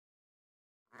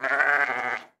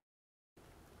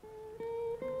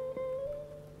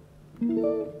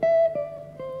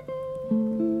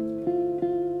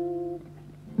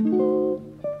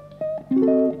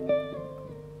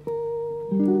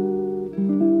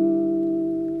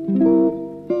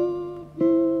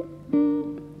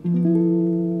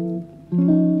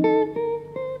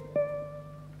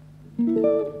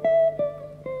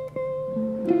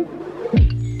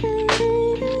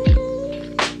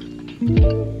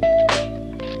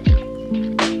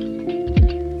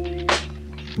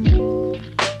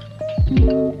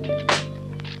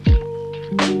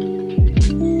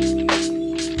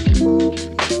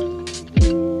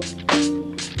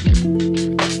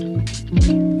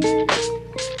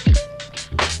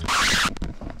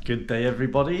Good day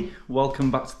everybody,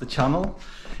 welcome back to the channel.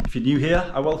 If you're new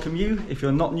here, I welcome you. If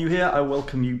you're not new here, I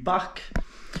welcome you back.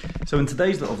 So in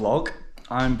today's little vlog,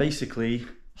 I'm basically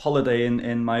holidaying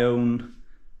in my own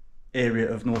area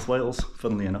of North Wales,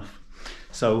 funnily enough.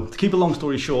 So to keep a long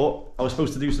story short, I was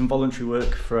supposed to do some voluntary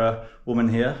work for a woman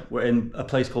here. We're in a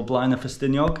place called Blaenau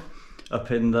Ffestiniog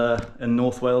up in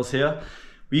North Wales here.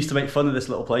 We used to make fun of this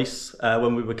little place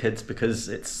when we were kids because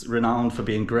it's renowned for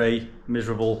being grey,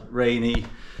 miserable, rainy,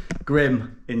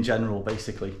 grim in general,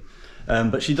 basically.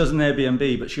 But she does an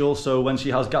Airbnb, but she also, when she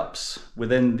has gaps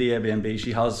within the Airbnb,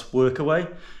 she has work away.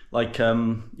 Like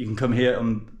you can come here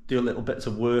and do little bits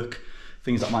of work,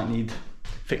 things that might need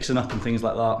fixing up and things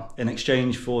like that in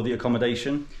exchange for the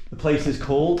accommodation. The place is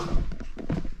called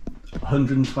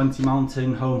 120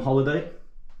 Mountain Home Holiday.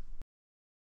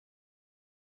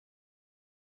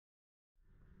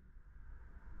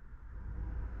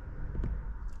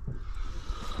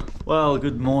 Well,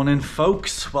 good morning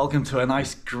folks, welcome to a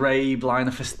nice grey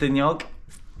Blaenau Ffestiniog.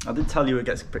 I did tell you it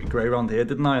gets pretty grey around here,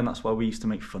 didn't I? And that's why we used to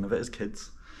make fun of it as kids.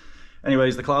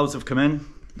 Anyways, the clouds have come in,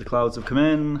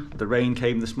 the rain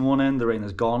came this morning, the rain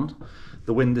has gone,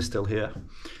 the wind is still here.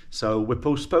 So we're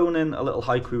postponing a little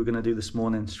hike we were going to do this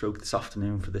morning, stroke this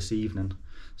afternoon for this evening.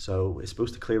 So it's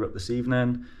supposed to clear up this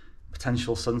evening,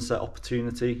 potential sunset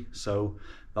opportunity, so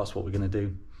that's what we're going to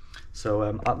do. So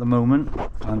at the moment,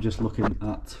 I'm just looking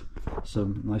at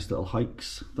some nice little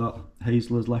hikes that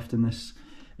Hazel has left in this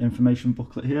information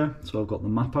booklet here. So I've got the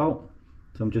map out.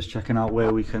 So I'm just checking out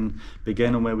where we can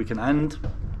begin and where we can end.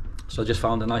 So I just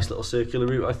found a nice little circular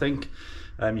route, I think.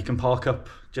 You can park up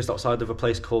just outside of a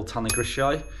place called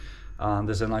Tanagrishiau, and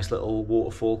there's a nice little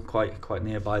waterfall quite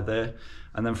nearby there.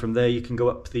 And then from there you can go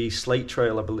up the Slate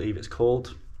trail, I believe it's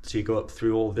called. So you go up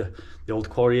through all the old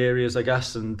quarry areas, I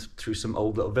guess, and through some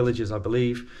old little villages, I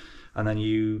believe. And then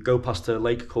you go past a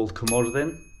lake called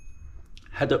Cwmorddin,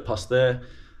 head up past there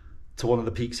to one of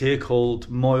the peaks here called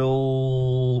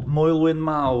Moelwyn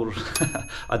Mawr.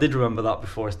 I did remember that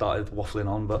before I started waffling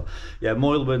on, but yeah,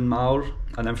 Moelwyn Mawr.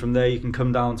 And then from there you can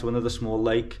come down to another small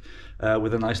lake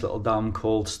with a nice little dam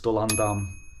called Stwlan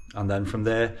Dam. And then from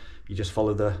there you just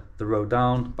follow the road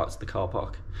down back to the car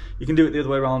park. You can do it the other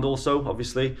way around also,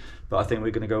 obviously, but I think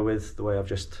we're going to go with the way I've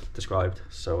just described.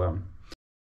 So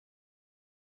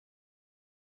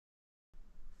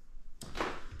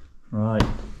right,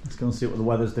 let's go and see what the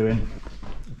weather's doing.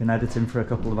 I've been editing for a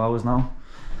couple of hours now.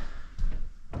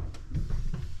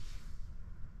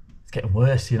 It's getting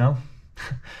worse, you know.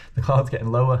 The cloud's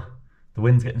getting lower, the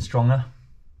wind's getting stronger.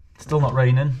 It's still not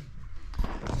raining,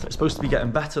 so it's supposed to be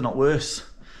getting better, not worse.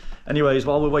 Anyways,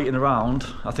 while we're waiting around,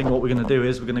 I think what we're going to do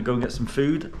is we're going to go and get some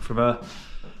food from a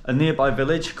nearby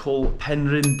village called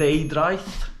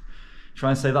Penrhyn-Deudraeth. Try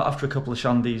and say that after a couple of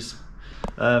shandies.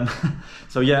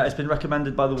 So yeah, it's been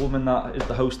recommended by the woman that is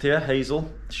the host here, Hazel.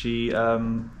 She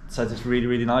says it's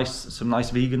really nice, some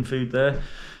nice vegan food there.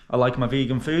 I like my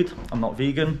vegan food. I'm not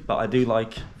vegan, but I do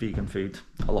like vegan food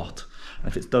a lot. And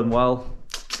if it's done well,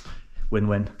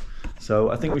 win-win. So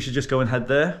I think we should just go and head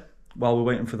there while we're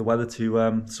waiting for the weather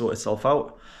to sort itself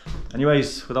out.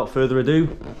 Anyways, without further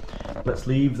ado, let's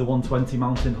leave the 120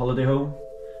 Mountain Holiday Home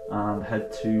and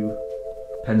head to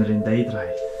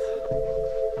Penrhyn-Deudraeth.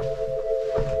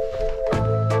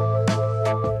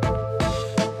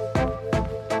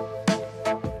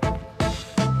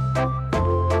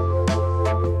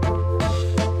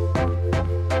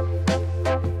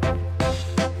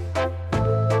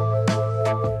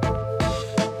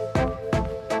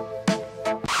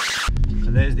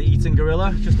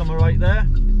 Gorilla just on my right there,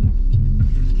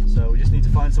 so we just need to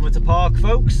find somewhere to park,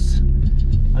 folks.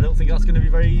 I don't think that's going to be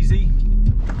very easy.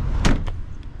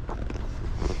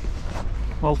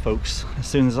 Well folks, as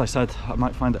soon as I said I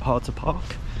might find it hard to park,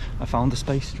 I found a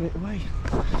space straight away.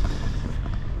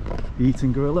 The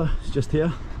Eating Gorilla is just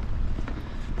here.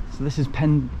 So this is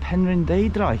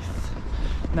Penrhyn-Deudraeth.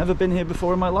 Never been here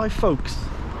before in my life, folks.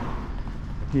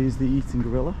 Here's the Eating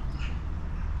Gorilla.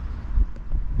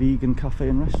 Vegan cafe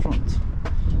and restaurant.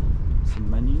 some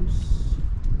menus.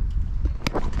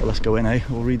 Well, let's go in, eh?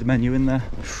 We'll read the menu in there.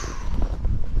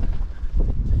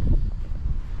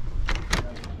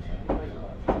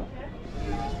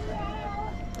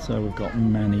 So we've got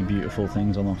many beautiful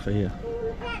things on offer here.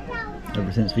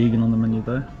 Everything's vegan on the menu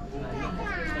there.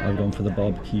 I've gone for the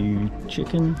barbecue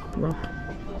chicken wrap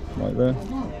right there.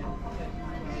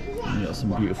 And you got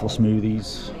some beautiful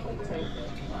smoothies,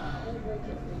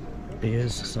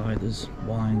 beers, ciders,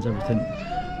 wines, everything.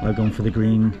 I've gone for the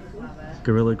green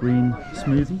Gorilla Green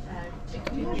smoothie.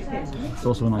 It's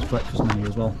also a nice breakfast menu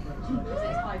as well,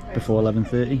 before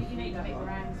 11:30.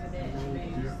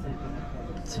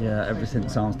 So yeah, everything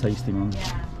sounds tasty, man.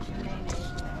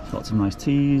 Got some nice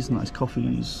teas, nice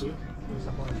coffees,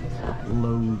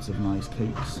 loads of nice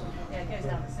cakes.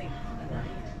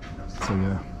 So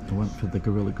yeah, I went for the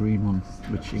Gorilla Green one,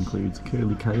 which includes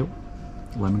curly kale,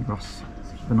 lemongrass,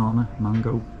 banana,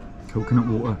 mango, coconut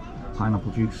water,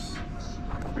 pineapple juice.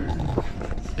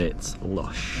 It's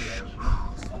lush.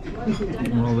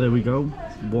 Well, there we go.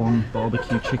 One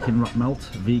barbecue chicken wrap melt,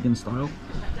 vegan style,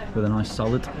 with a nice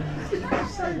salad.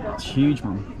 It's huge,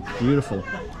 man. Beautiful.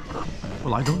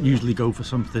 Well, I don't usually go for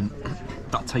something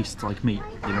that tastes like meat,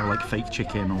 you know, like fake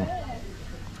chicken or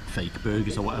fake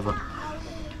burgers or whatever.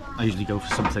 I usually go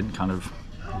for something kind of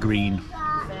green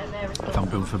if I'm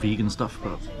going for vegan stuff,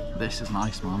 but this is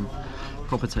nice, man.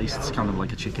 Proper tastes kind of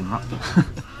like a chicken wrap,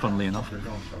 funnily enough,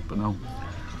 but no,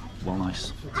 well,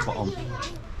 nice, spot on.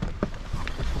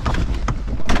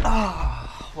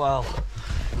 Ah, well,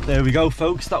 there we go,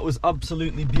 folks. That was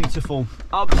absolutely beautiful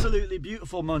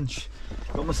munch.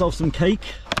 Got myself some cake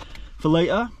for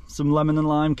later, some lemon and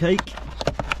lime cake,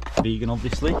 vegan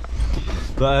obviously.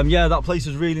 But yeah, that place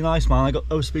was really nice, man.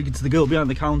 I was speaking to the girl behind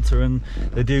the counter, and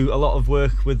they do a lot of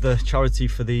work with the charity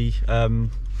for the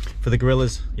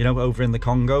gorillas, you know, over in the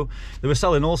Congo. They were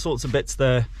selling all sorts of bits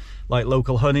there, like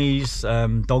local honeys,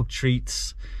 dog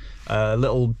treats,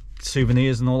 little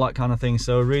souvenirs and all that kind of thing.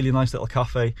 So a really nice little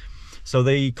cafe. So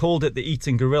they called it the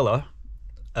Eating Gorilla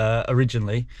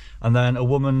originally, and then a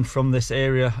woman from this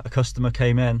area, a customer,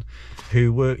 came in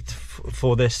who worked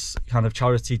for this kind of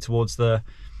charity towards the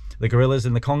gorillas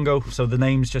in the Congo. So the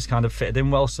names just kind of fitted in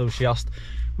well. So she asked,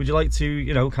 would you like to,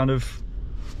 you know, kind of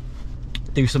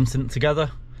do something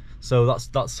together? So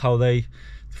that's how they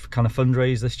kind of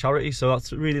fundraise this charity. So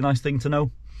that's a really nice thing to know.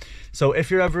 So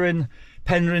if you're ever in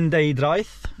Penrhyn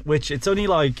Deudraeth, which it's only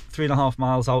like 3.5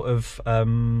 miles out of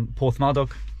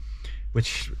Porthmadog,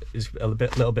 which is a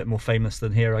little bit more famous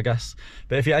than here, I guess.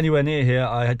 But if you're anywhere near here,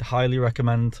 I'd highly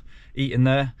recommend eating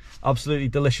there. Absolutely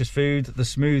delicious food. The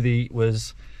smoothie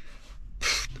was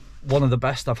one of the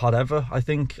best I've had ever, I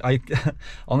think.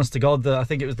 Honest to God, I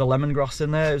think it was the lemongrass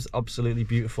in there. It was absolutely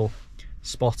beautiful,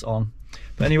 spot on.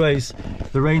 But anyways,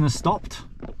 the rain has stopped.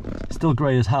 Still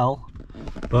grey as hell,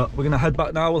 but we're gonna head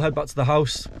back now. We'll head back to the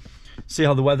house, see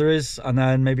how the weather is, and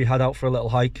then maybe head out for a little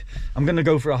hike. I'm gonna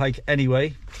go for a hike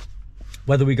anyway.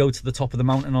 Whether we go to the top of the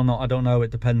mountain or not, I don't know. It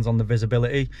depends on the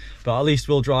visibility, but at least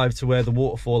we'll drive to where the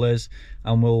waterfall is,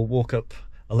 and we'll walk up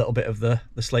a little bit of the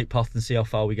Slate path and see how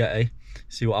far we get, eh?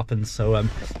 See what happens. So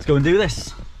let's go and do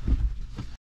this.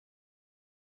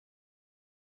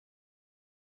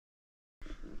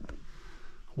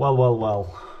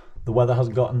 Well, the weather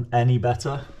hasn't gotten any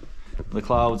better. The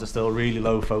clouds are still really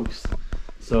low, folks.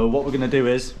 So what we're going to do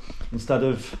is, instead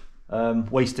of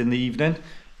wasting the evening,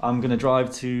 I'm going to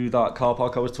drive to that car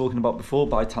park I was talking about before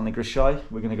by Tanigrisshai.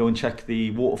 We're going to go and check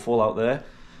the waterfall out there.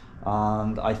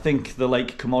 And I think the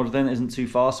Lake Carmarthen isn't too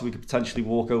far, so we could potentially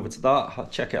walk over to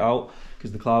that, check it out,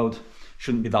 because the cloud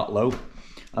shouldn't be that low.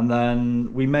 And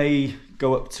then we may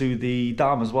go up to the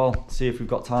dam as well, see if we've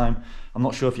got time. I'm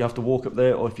not sure if you have to walk up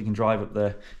there or if you can drive up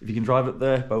there. If you can drive up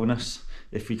there, bonus.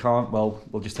 If we can't, well,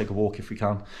 we'll just take a walk if we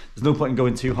can. There's no point in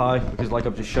going too high, because like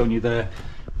I've just shown you there,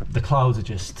 the clouds are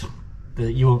just,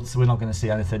 we're not going to see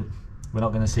anything. We're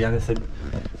not going to see anything.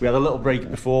 We had a little break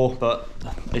before, but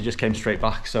it just came straight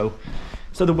back. So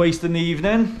instead of wasting the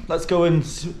evening, let's go and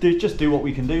just do what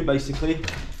we can do, basically.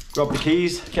 Grab the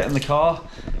keys, get in the car,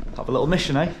 have a little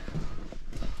mission, eh?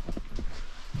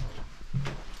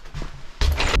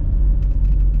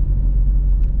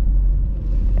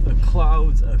 The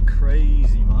clouds are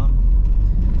crazy,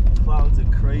 man. Clouds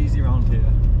are crazy around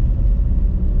here.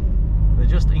 They're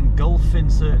just engulfing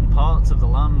certain parts of the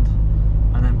land,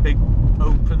 and then big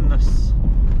openness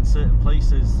in certain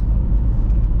places.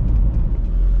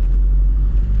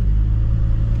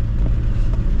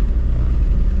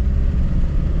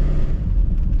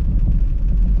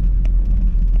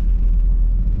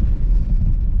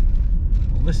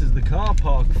 Well, this is the car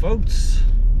park, folks.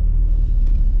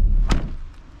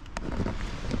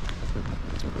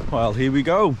 Well, here we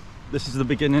go. This is the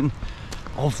beginning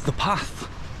of the path.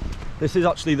 This is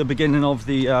actually the beginning of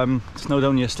the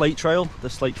Snowdonia Slate Trail, the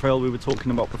Slate Trail we were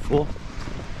talking about before.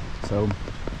 So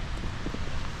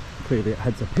clearly it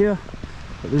heads up here,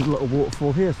 but there's a little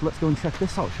waterfall here, so let's go and check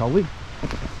this out, shall we?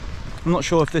 I'm not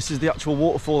sure if this is the actual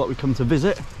waterfall that we come to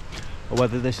visit, or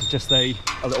whether this is just a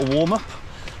little warm-up.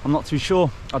 I'm not too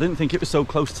sure. I didn't think it was so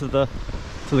close to the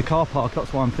car park,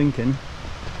 that's why I'm thinking.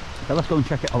 Okay, let's go and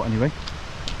check it out anyway.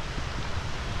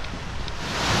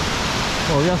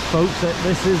 Well, yes folks,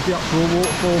 this is the actual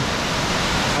waterfall,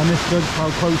 and this shows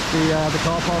how close the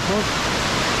car park was.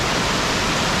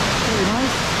 Pretty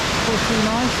nice, pretty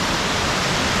nice.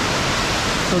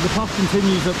 So the path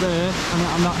continues up there,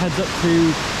 and that heads up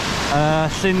to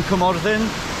Llyn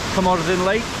Cymorddin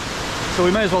Lake. So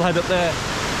we may as well head up there.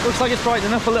 Looks like it's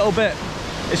brightening up a little bit.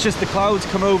 It's just the clouds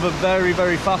come over very,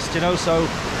 very fast, you know, so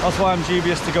that's why I'm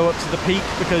dubious to go up to the peak,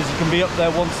 because you can be up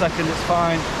there 1 second, it's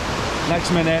fine. Next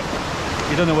minute,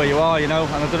 you don't know where you are, you know,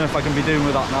 and I don't know if I can be doing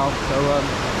with that now. So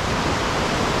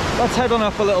let's head on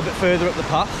up a little bit further up the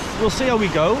path. We'll see how we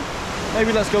go.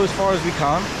 Maybe let's go as far as we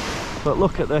can. But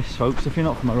look at this, folks. If you're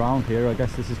not from around here, I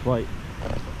guess this is quite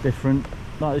different.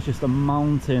 That is just a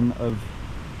mountain of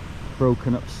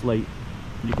broken up slate.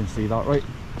 You can see that, right?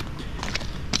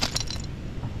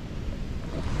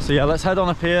 So yeah, let's head on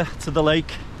up here to the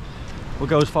lake. We'll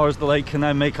go as far as the lake and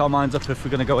then make our minds up if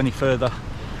we're going to go any further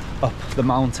up the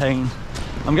mountain.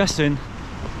 I'm guessing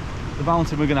the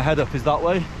mountain we're going to head up is that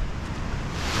way.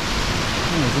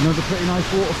 There's another pretty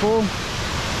nice waterfall,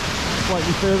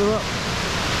 slightly further up.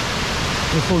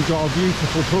 This one's got a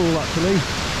beautiful pool actually.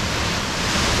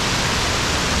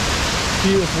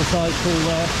 Beautiful sized pool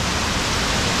there.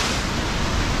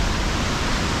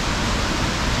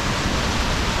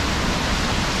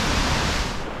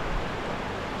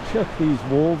 Check these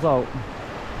walls out.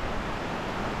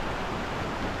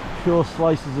 Pure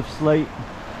slices of slate.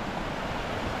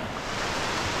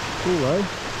 Cool, eh?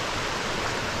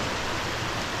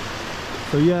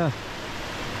 So yeah,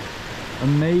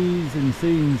 amazing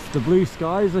scenes. The blue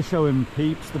skies are showing,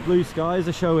 peeps. The blue skies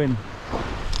are showing.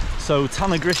 So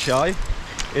Tan y Grisiau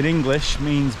in English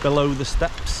means below the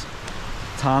steps.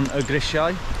 Tan y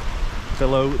Grisiau,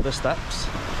 below the steps.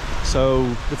 So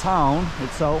the town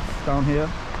itself down here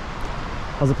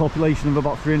has a population of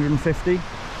about 350,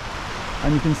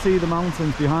 and you can see the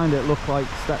mountains behind it look like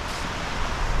steps.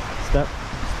 Step,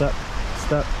 step,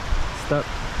 step, step.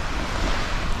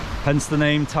 Hence the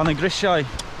name Tan y Grisiau,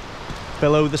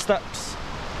 below the steps.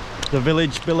 The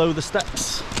village below the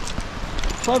steps.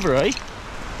 Clever, eh?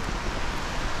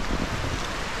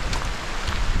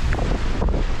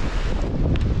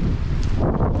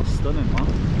 Stunning, man.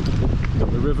 You've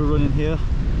got the river running here.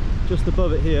 Just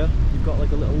above it here, you've got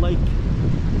like a little lake.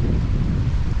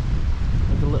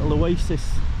 Like a little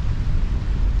oasis.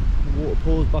 The water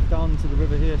pours back down into the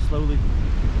river here slowly.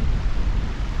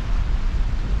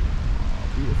 Oh,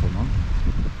 beautiful, man.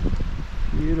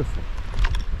 Beautiful.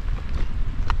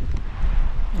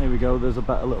 There we go, there's a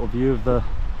better little view of the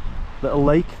little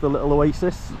lake, the little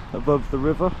oasis above the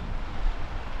river.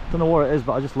 Don't know what it is,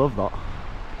 but I just love that.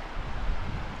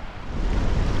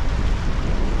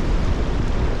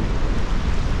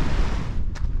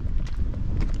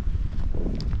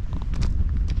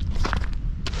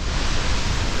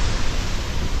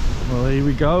 Well, here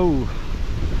we go.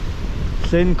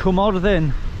 Llyn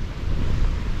Cymorddin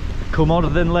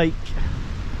Lake.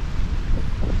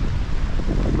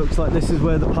 Looks like this is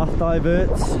where the path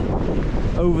diverts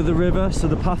over the river, so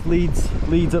the path leads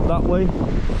up that way.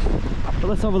 But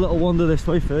let's have a little wander this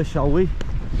way first, shall we?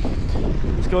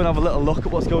 Let's go and have a little look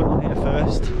at what's going on here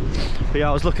first. But yeah,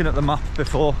 I was looking at the map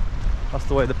before. That's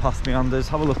the way the path meanders.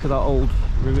 Have a look at that old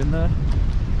ruin there.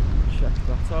 Check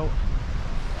that out.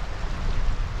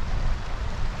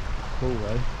 Cool,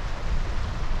 eh?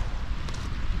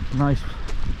 Nice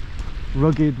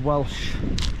rugged Welsh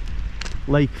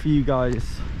lake for you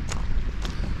guys.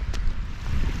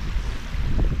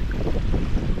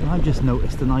 And I've just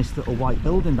noticed a nice little white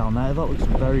building down there. That looks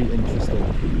very interesting.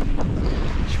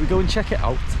 Should we go and check it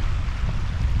out?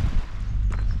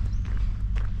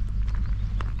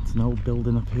 It's an old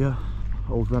building up here.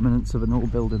 Old remnants of an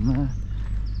old building there.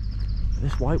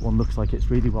 This white one looks like it's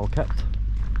really well kept.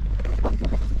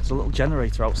 There's a little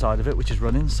generator outside of it which is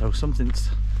running, so something's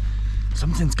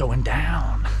going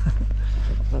down.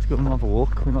 Let's go and have a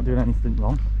walk. We're not doing anything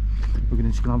wrong. We're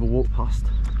just gonna have a walk past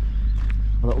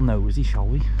a little nosy, shall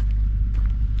we?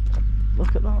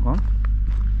 Look at that, man.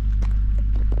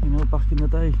 You know, back in the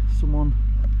day, someone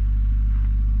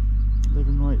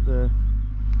living right there.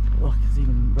 Look, there's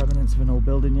even remnants of an old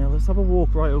building. Yeah, let's have a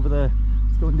walk right over there.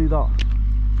 Let's go and do that.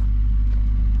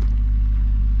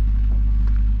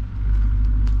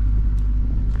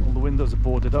 All the windows are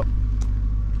boarded up.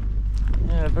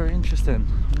 Yeah, very interesting.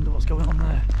 I wonder what's going on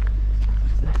there.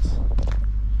 Look at this.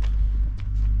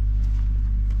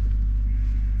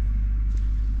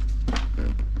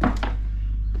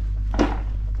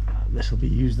 This will be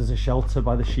used as a shelter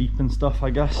by the sheep and stuff,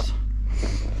 I guess.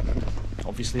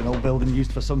 Obviously an old building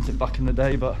used for something back in the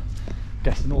day, but I'm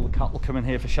guessing all the cattle come in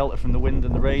here for shelter from the wind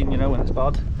and the rain, you know, when it's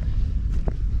bad.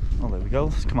 Oh, there we go.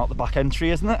 Let's come out the back entry,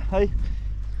 isn't it? Hey.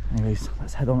 Anyways,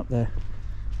 let's head on up there.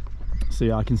 So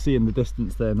yeah, I can see in the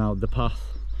distance there now the path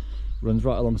runs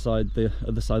right alongside the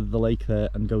other side of the lake there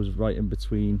and goes right in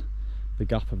between the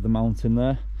gap of the mountain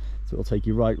there. So it'll take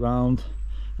you right round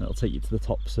and it'll take you to the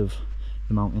tops of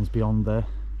the mountains beyond there.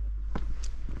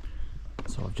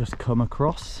 So I've just come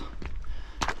across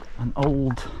an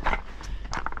old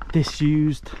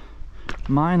disused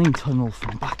mining tunnel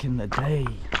from back in the day.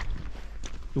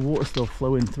 The water's still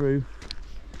flowing through.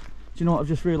 Do you know what I've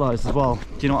just realised as well? Do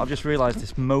you know what I've just realised?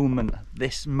 This moment,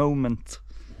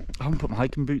 I haven't put my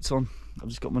hiking boots on. I've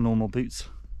just got my normal boots,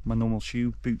 my normal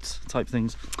shoe boots type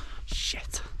things.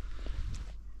 Shit.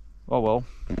 Oh well.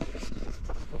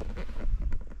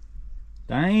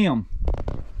 Damn.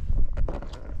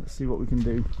 Let's see what we can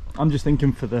do. I'm just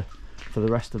thinking for the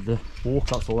rest of the walk,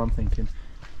 that's all I'm thinking.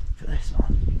 For this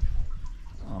one.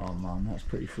 Oh man, that's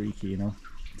pretty freaky, you know.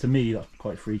 To me, that's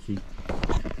quite freaky.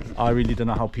 I really don't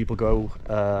know how people go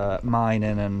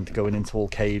mining and going into all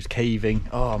caves, caving.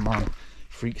 Oh man,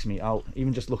 freaks me out.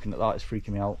 Even just looking at that is freaking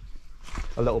me out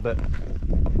a little bit.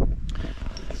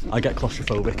 I get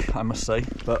claustrophobic, I must say,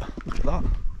 but look at that.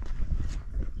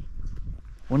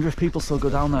 Wonder if people still go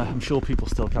down there. I'm sure people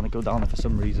still kind of go down there for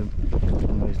some reason.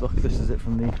 Anyways, look, this is it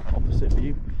from the opposite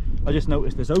view. I just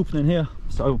noticed this opening here,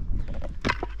 so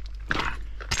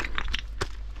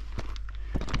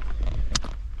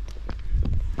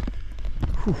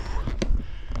whew.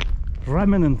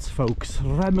 Remnants, folks,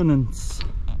 remnants.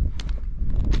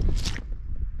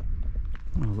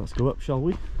 Well, let's go up, shall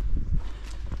we?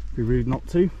 Be rude not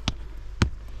to.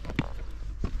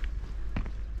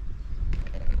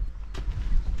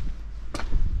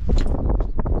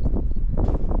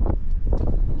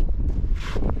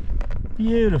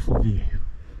 Beautiful view.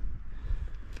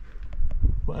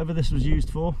 Whatever this was used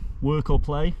for, work or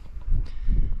play,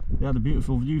 they had a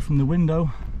beautiful view from the window,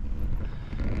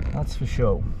 that's for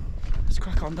sure. Let's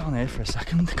crack on down here for a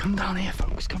second. Come down here,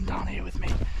 folks, come down here with me.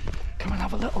 Come and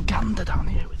have a little gander down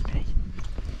here with me.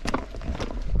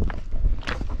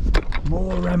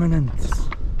 More remnants.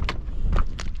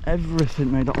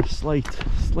 Everything made out of slate.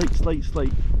 Slate, slate,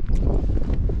 slate.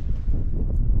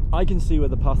 I can see where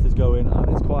the path is going and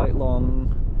it's quite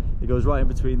long. It goes right in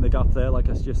between the gap there, like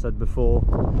I just said before.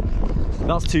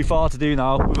 That's too far to do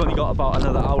now. We've only got about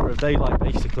another hour of daylight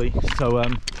basically, so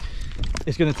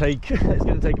it's going to take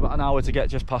about an hour to get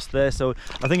just past there. So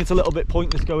I think it's a little bit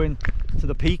pointless going to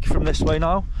the peak from this way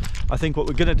now. I think what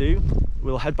we're going to do,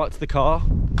 we'll head back to the car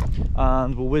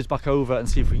and we'll whiz back over and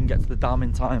see if we can get to the dam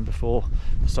in time before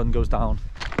the sun goes down,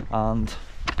 and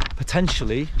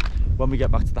potentially when we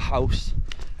get back to the house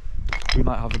we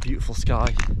might have a beautiful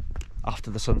sky after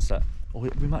the sunset, or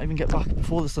we might even get back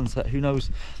before the sunset, who knows.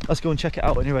 Let's go and check it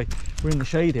out. Anyway, we're in the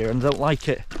shade here and I don't like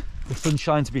it. There's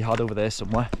sunshine to be had over there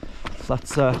somewhere.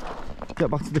 Let's get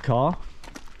back to the car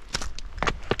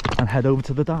and head over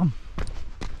to the dam.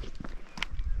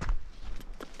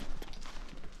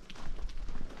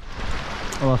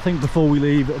 Well, I think before we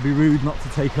leave it'll be rude not to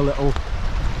take a little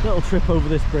trip over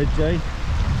this bridge, eh?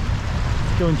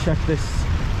 Let's go and check this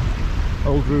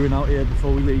old ruin out here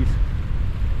before we leave.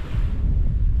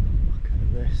 Look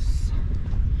at this.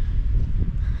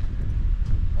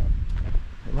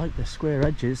 I like the square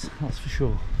edges, that's for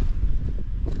sure.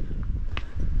 Looks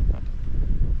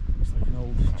like an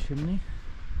old chimney.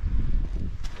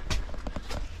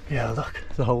 Yeah, look,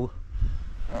 the hole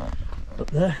up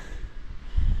there.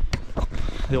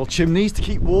 The old chimneys to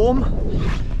keep warm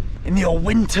in the old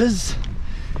winters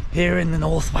here in the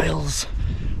North Wales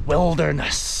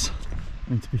wilderness.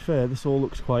 I mean, to be fair, this all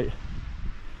looks quite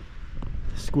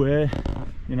square,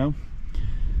 you know,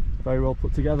 very well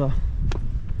put together.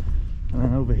 And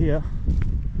then over here,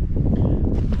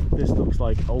 this looks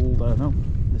like old, I don't know,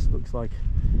 this looks like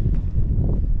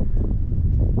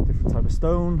a different type of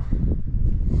stone.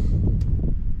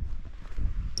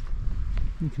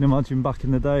 You can imagine back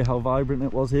in the day how vibrant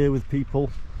it was here with people,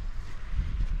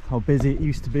 how busy it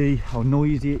used to be, how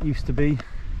noisy it used to be.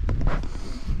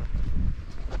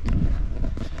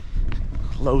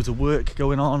 Loads of work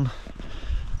going on,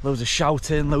 loads of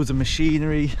shouting, loads of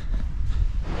machinery.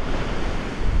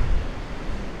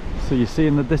 So you see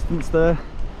in the distance there,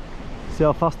 see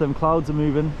how fast them clouds are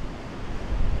moving.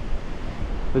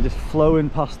 They're just flowing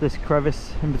past this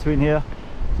crevice in between here,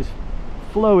 just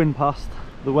flowing past.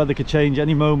 The weather could change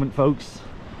any moment, folks.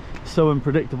 So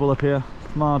unpredictable up here,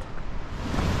 it's mad.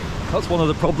 That's one of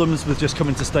the problems with just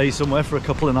coming to stay somewhere for a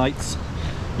couple of nights.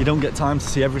 You don't get time to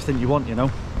see everything you want, you know.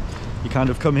 You kind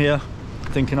of come here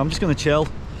thinking, I'm just going to chill,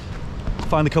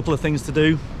 find a couple of things to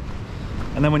do,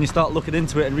 and then when you start looking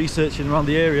into it and researching around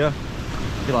the area,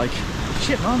 you're like,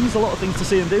 shit man, there's a lot of things to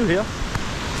see and do here.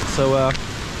 So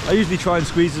I usually try and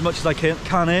squeeze as much as I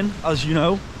can in, as you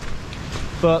know,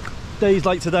 but days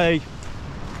like today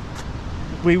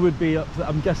we would be up,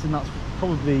 I'm guessing that's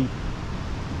probably,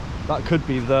 that could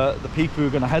be the people who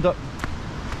are going to head up.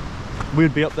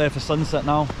 We'd be up there for sunset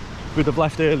now. We'd have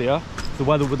left earlier, the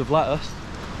weather would have let us.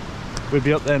 We'd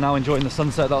be up there now enjoying the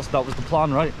sunset. That was the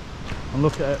plan, right? And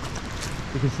look at it,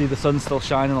 you can see the sun still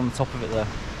shining on the top of it there.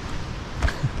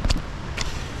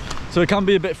 So it can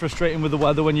be a bit frustrating with the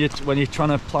weather when you're trying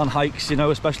to plan hikes, you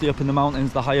know, especially up in the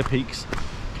mountains, the higher peaks.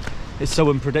 It's so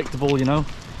unpredictable, you know.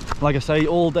 Like I say,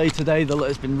 all day today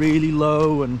it's been really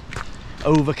low and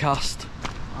overcast.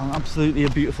 And absolutely a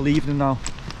beautiful evening now.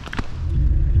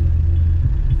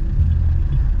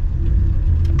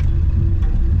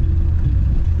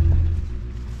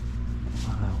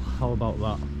 Wow, how about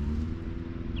that?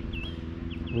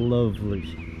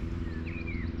 Lovely.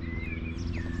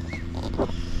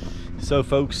 So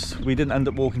folks, we didn't end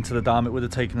up walking to the dam. It would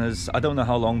have taken us, I don't know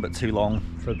how long, but too long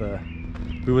for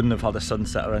we wouldn't have had a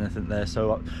sunset or anything there.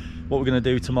 So what we're going to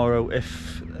do tomorrow,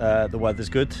 if the weather's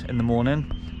good in the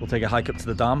morning, we'll take a hike up to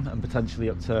the dam and potentially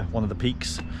up to one of the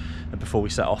peaks before we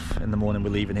set off in the morning. We're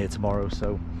leaving here tomorrow.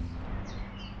 So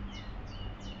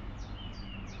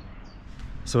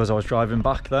as I was driving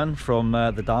back then from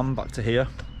the dam back to here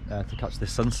to catch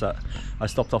this sunset, I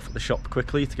stopped off at the shop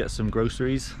quickly to get some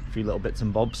groceries, a few little bits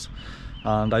and bobs,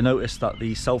 and I noticed that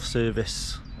the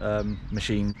self-service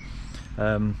machine,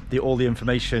 all the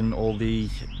information, all the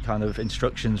kind of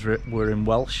instructions were in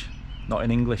Welsh, not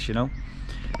in English, you know.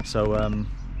 So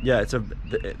yeah,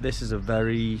 this is a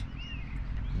very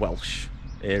Welsh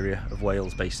area of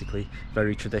Wales, basically.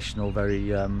 Very traditional,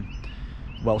 very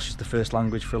Welsh is the first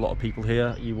language for a lot of people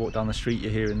here. You walk down the street,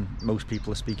 you're hearing most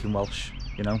people are speaking Welsh,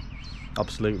 you know.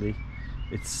 Absolutely,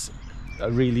 it's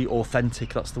a really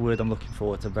authentic, that's the word I'm looking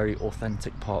for. It's a very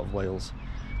authentic part of Wales.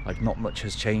 Like, not much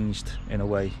has changed in a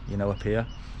way, you know, up here.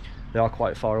 They are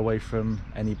quite far away from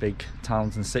any big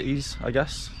towns and cities, I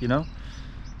guess, you know.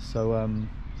 So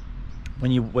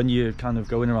when you're kind of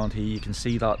going around here, you can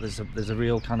see that there's a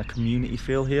real kind of community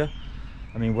feel here.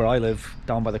 I mean, where I live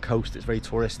down by the coast, it's very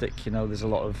touristic, you know. There's a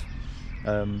lot of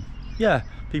yeah,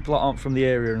 people that aren't from the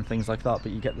area and things like that,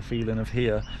 but you get the feeling of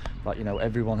here that, you know,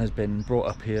 everyone has been brought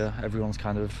up here, everyone's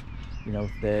kind of, you know,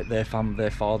 their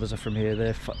fathers are from here,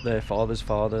 their father's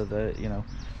father, you know,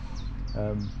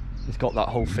 it's got that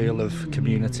whole feel of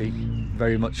community,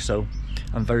 very much so,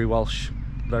 and very Welsh,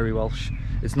 very Welsh.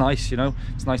 It's nice, you know,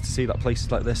 it's nice to see that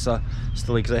places like this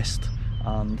still exist,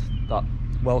 and that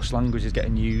Welsh language is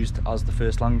getting used as the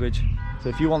first language. So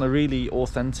if you want a really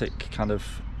authentic kind of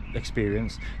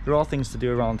experience, there are things to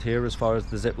do around here as far as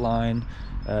the zip line.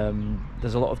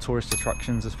 There's a lot of tourist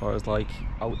attractions as far as like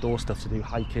outdoor stuff to do,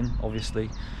 hiking obviously,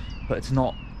 but it's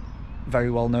not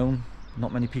very well known.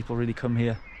 Not many people really come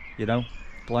here, you know.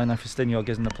 Blaenau Ffestiniog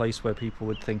isn't a place where people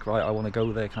would think, right, I want to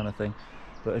go there kind of thing.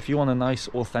 But if you want a nice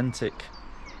authentic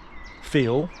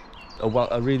feel,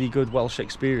 a really good Welsh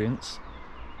experience,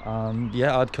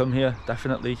 yeah, I'd come here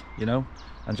definitely, you know,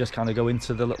 and just kind of go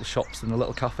into the little shops and the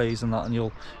little cafes and that, and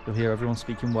you'll hear everyone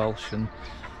speaking Welsh, and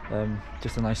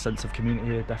just a nice sense of community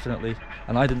here, definitely.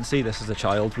 And I didn't see this as a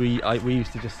child. We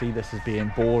used to just see this as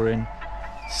being boring,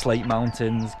 Slate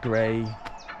mountains, grey.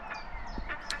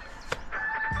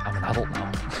 I'm an adult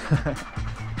now.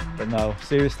 But no,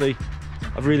 seriously,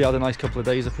 I've really had a nice couple of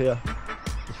days up here.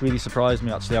 It's really surprised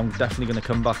me, actually. I'm definitely going to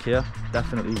come back here,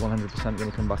 definitely 100% going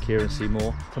to come back here and see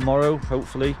more. Tomorrow,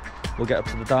 hopefully, we'll get up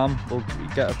to the dam, we'll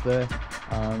get up there,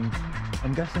 and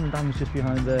I'm guessing the dam is just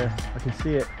behind there. I can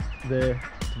see it there,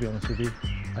 to be honest with you.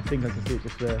 I think I can see it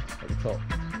just there at the top.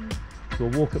 So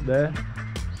we'll walk up there,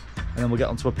 and then we'll get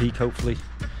onto a peak, hopefully.